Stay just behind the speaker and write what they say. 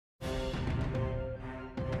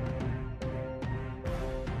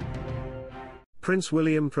Prince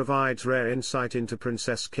William provides rare insight into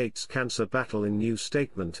Princess Kate's cancer battle in new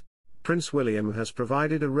statement. Prince William has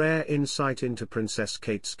provided a rare insight into Princess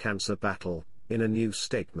Kate's cancer battle, in a new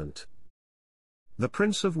statement. The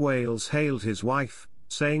Prince of Wales hailed his wife,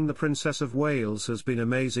 saying the Princess of Wales has been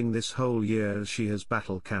amazing this whole year as she has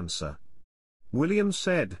battled cancer. William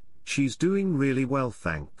said, "She's doing really well,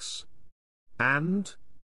 thanks. And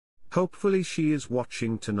hopefully she is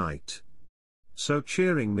watching tonight. So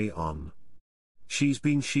cheering me on. She's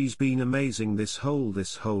been amazing this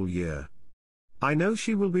whole year. I know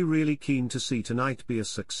she will be really keen to see tonight be a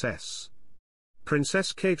success."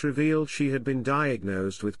 Princess Kate revealed she had been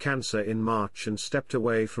diagnosed with cancer in March and stepped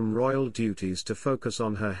away from royal duties to focus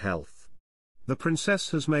on her health. The princess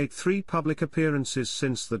has made 3 public appearances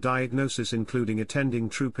since the diagnosis, including attending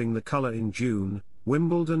Trooping the Colour in June,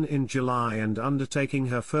 Wimbledon in July, and undertaking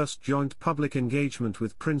her first joint public engagement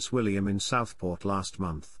with Prince William in Southport last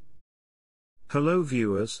month. Hello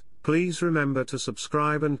viewers, please remember to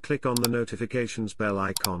subscribe and click on the notifications bell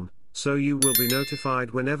icon, so you will be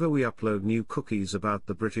notified whenever we upload new cookies about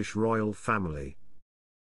the British royal family.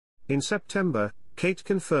 In September, Kate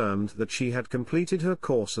confirmed that she had completed her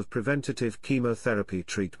course of preventative chemotherapy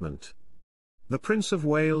treatment. The Prince of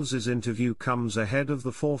Wales's interview comes ahead of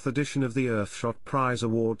the 4th edition of the Earthshot Prize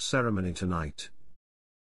Award ceremony tonight.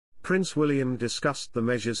 Prince William discussed the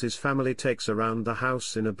measures his family takes around the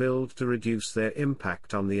house in a bid to reduce their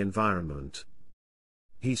impact on the environment.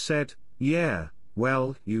 He said, "Yeah,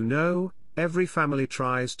 well, you know, every family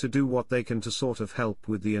tries to do what they can to sort of help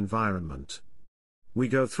with the environment. We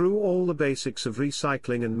go through all the basics of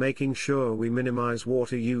recycling and making sure we minimize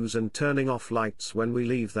water use and turning off lights when we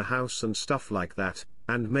leave the house and stuff like that,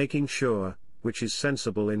 and making sure, which is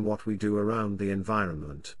sensible in what we do around the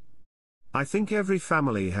environment. I think every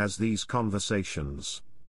family has these conversations.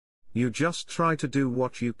 You just try to do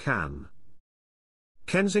what you can."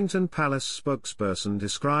 Kensington Palace spokesperson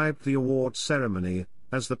described the award ceremony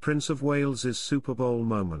as the Prince of Wales's Super Bowl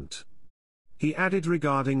moment. He added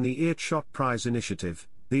regarding the Earthshot Prize initiative,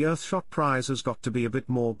 "The Earthshot Prize has got to be a bit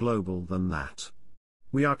more global than that.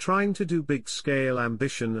 We are trying to do big-scale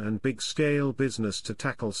ambition and big-scale business to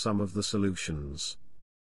tackle some of the solutions.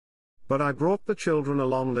 But I brought the children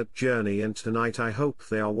along that journey, and tonight I hope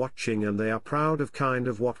they are watching and they are proud of kind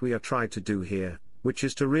of what we are trying to do here, which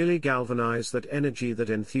is to really galvanize that energy, that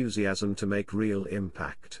enthusiasm to make real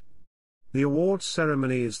impact." The awards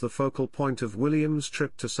ceremony is the focal point of William's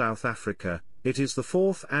trip to South Africa. It is the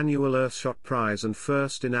 4th annual Earthshot Prize and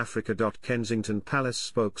first in Africa. Kensington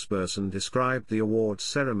Palace spokesperson described the awards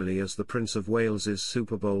ceremony as the Prince of Wales's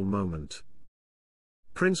Super Bowl moment.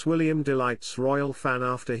 Prince William delights royal fan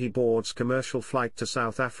after he boards commercial flight to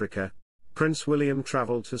South Africa. Prince William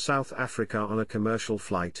travelled to South Africa on a commercial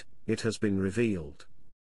flight, it has been revealed.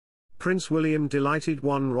 Prince William delighted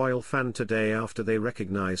one royal fan today after they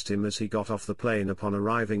recognised him as he got off the plane upon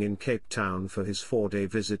arriving in Cape Town for his 4-day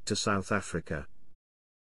visit to South Africa.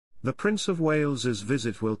 The Prince of Wales's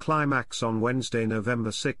visit will climax on Wednesday,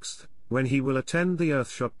 November 6, when he will attend the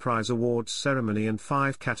Earthshot Prize Awards ceremony, and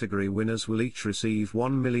 5 category winners will each receive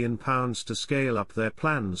 £1 million to scale up their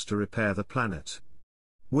plans to repair the planet.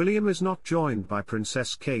 William is not joined by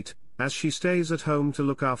Princess Kate, as she stays at home to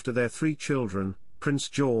look after their 3 children, Prince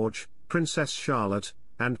George, Princess Charlotte,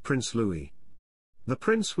 and Prince Louis. The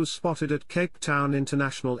Prince was spotted at Cape Town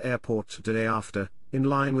International Airport today after, in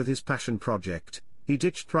line with his passion project, he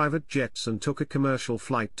ditched private jets and took a commercial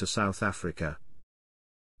flight to South Africa.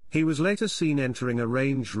 He was later seen entering a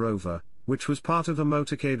Range Rover, which was part of a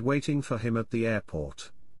motorcade waiting for him at the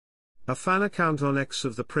airport. A fan account on X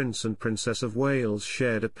of the Prince and Princess of Wales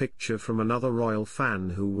shared a picture from another royal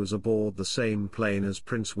fan who was aboard the same plane as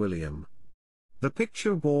Prince William. The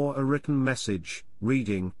picture bore a written message,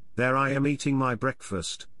 reading, "There I am eating my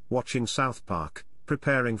breakfast, watching South Park,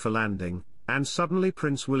 preparing for landing, and suddenly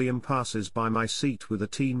Prince William passes by my seat with a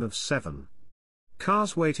team of 7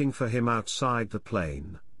 cars waiting for him outside the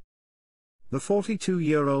plane." The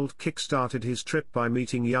 42-year-old kick-started his trip by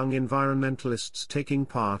meeting young environmentalists taking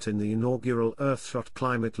part in the inaugural Earthshot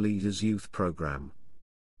Climate Leaders Youth Program.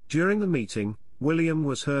 During the meeting, William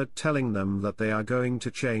was heard telling them that they are going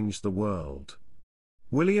to change the world.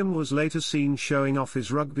 William was later seen showing off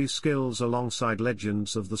his rugby skills alongside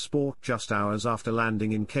legends of the sport just hours after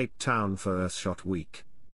landing in Cape Town for Earthshot Week.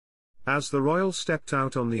 As the royal stepped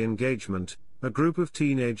out on the engagement, a group of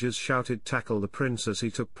teenagers shouted "Tackle the Prince" as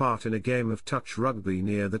he took part in a game of touch rugby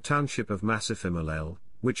near the township of Massafimelel,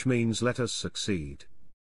 which means "let us succeed."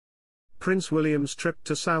 Prince William's trip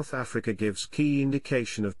to South Africa gives key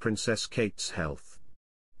indication of Princess Kate's health.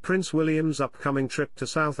 Prince William's upcoming trip to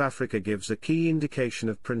South Africa gives a key indication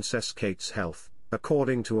of Princess Kate's health,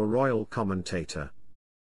 according to a royal commentator.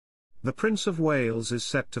 The Prince of Wales is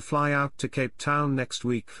set to fly out to Cape Town next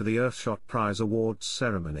week for the Earthshot Prize Awards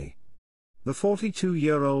ceremony. The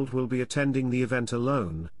 42-year-old will be attending the event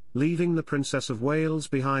alone, leaving the Princess of Wales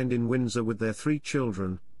behind in Windsor with their 3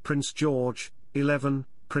 children, Prince George, 11,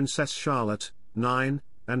 Princess Charlotte, 9,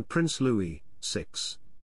 and Prince Louis, 6.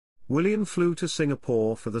 William flew to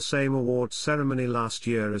Singapore for the same awards ceremony last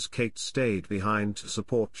year as Kate stayed behind to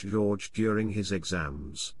support George during his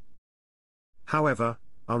exams. However,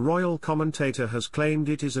 a royal commentator has claimed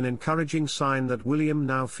it is an encouraging sign that William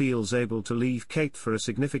now feels able to leave Kate for a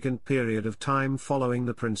significant period of time following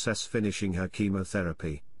the princess finishing her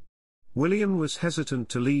chemotherapy. William was hesitant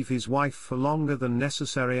to leave his wife for longer than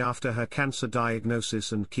necessary after her cancer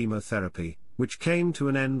diagnosis and chemotherapy, which came to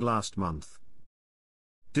an end last month.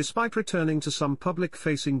 Despite returning to some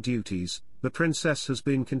public-facing duties, the princess has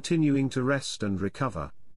been continuing to rest and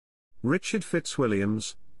recover. Richard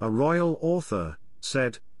Fitzwilliams, a royal author,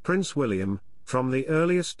 said, "Prince William, from the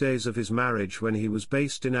earliest days of his marriage when he was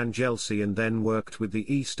based in Anglesey and then worked with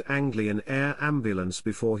the East Anglian Air Ambulance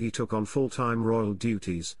before he took on full-time royal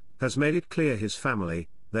duties, has made it clear his family,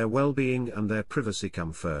 their well-being and their privacy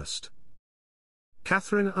come first."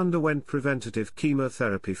 Catherine underwent preventative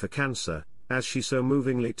chemotherapy for cancer, as she so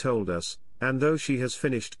movingly told us, and though she has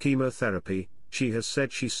finished chemotherapy, she has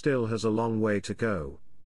said she still has a long way to go.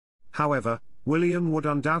 However, William would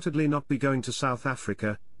undoubtedly not be going to South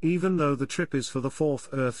Africa, even though the trip is for the 4th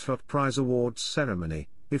Earthshot Prize Awards ceremony,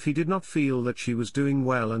 if he did not feel that she was doing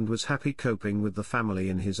well and was happy coping with the family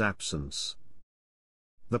in his absence.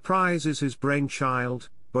 The prize is his brainchild,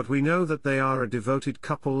 but we know that they are a devoted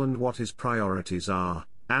couple and what his priorities are,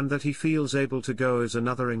 and that he feels able to go is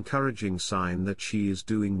another encouraging sign that she is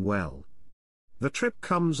doing well. The trip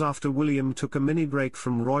comes after William took a mini break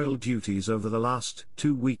from royal duties over the last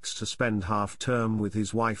 2 weeks to spend half-term with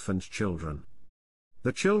his wife and children.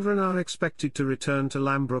 The children are expected to return to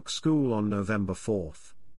Lambrook School on November 4.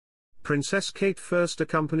 Princess Kate first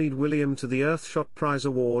accompanied William to the Earthshot Prize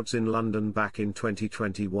Awards in London back in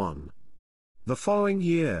 2021. The following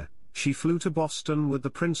year, she flew to Boston with the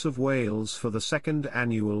Prince of Wales for the 2nd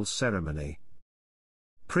annual ceremony.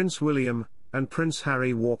 Prince William and Prince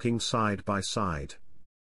Harry walking side by side.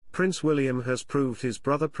 Prince William has proved his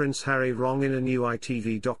brother Prince Harry wrong in a new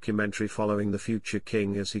ITV documentary following the future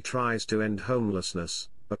king as he tries to end homelessness,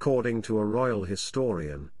 according to a royal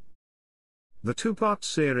historian. The 2-part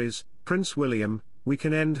series, Prince William, We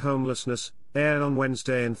Can End Homelessness, aired on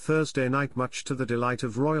Wednesday and Thursday night much to the delight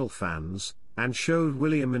of royal fans, and showed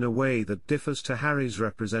William in a way that differs to Harry's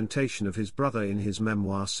representation of his brother in his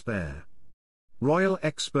memoir Spare. Royal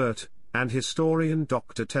expert and historian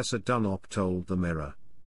Dr. Tessa Dunlop told The Mirror.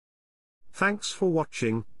 Thanks for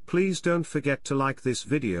watching. Please don't forget to like this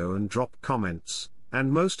video and drop comments,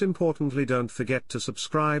 and most importantly don't forget to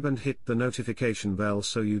subscribe and hit the notification bell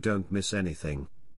so you don't miss anything.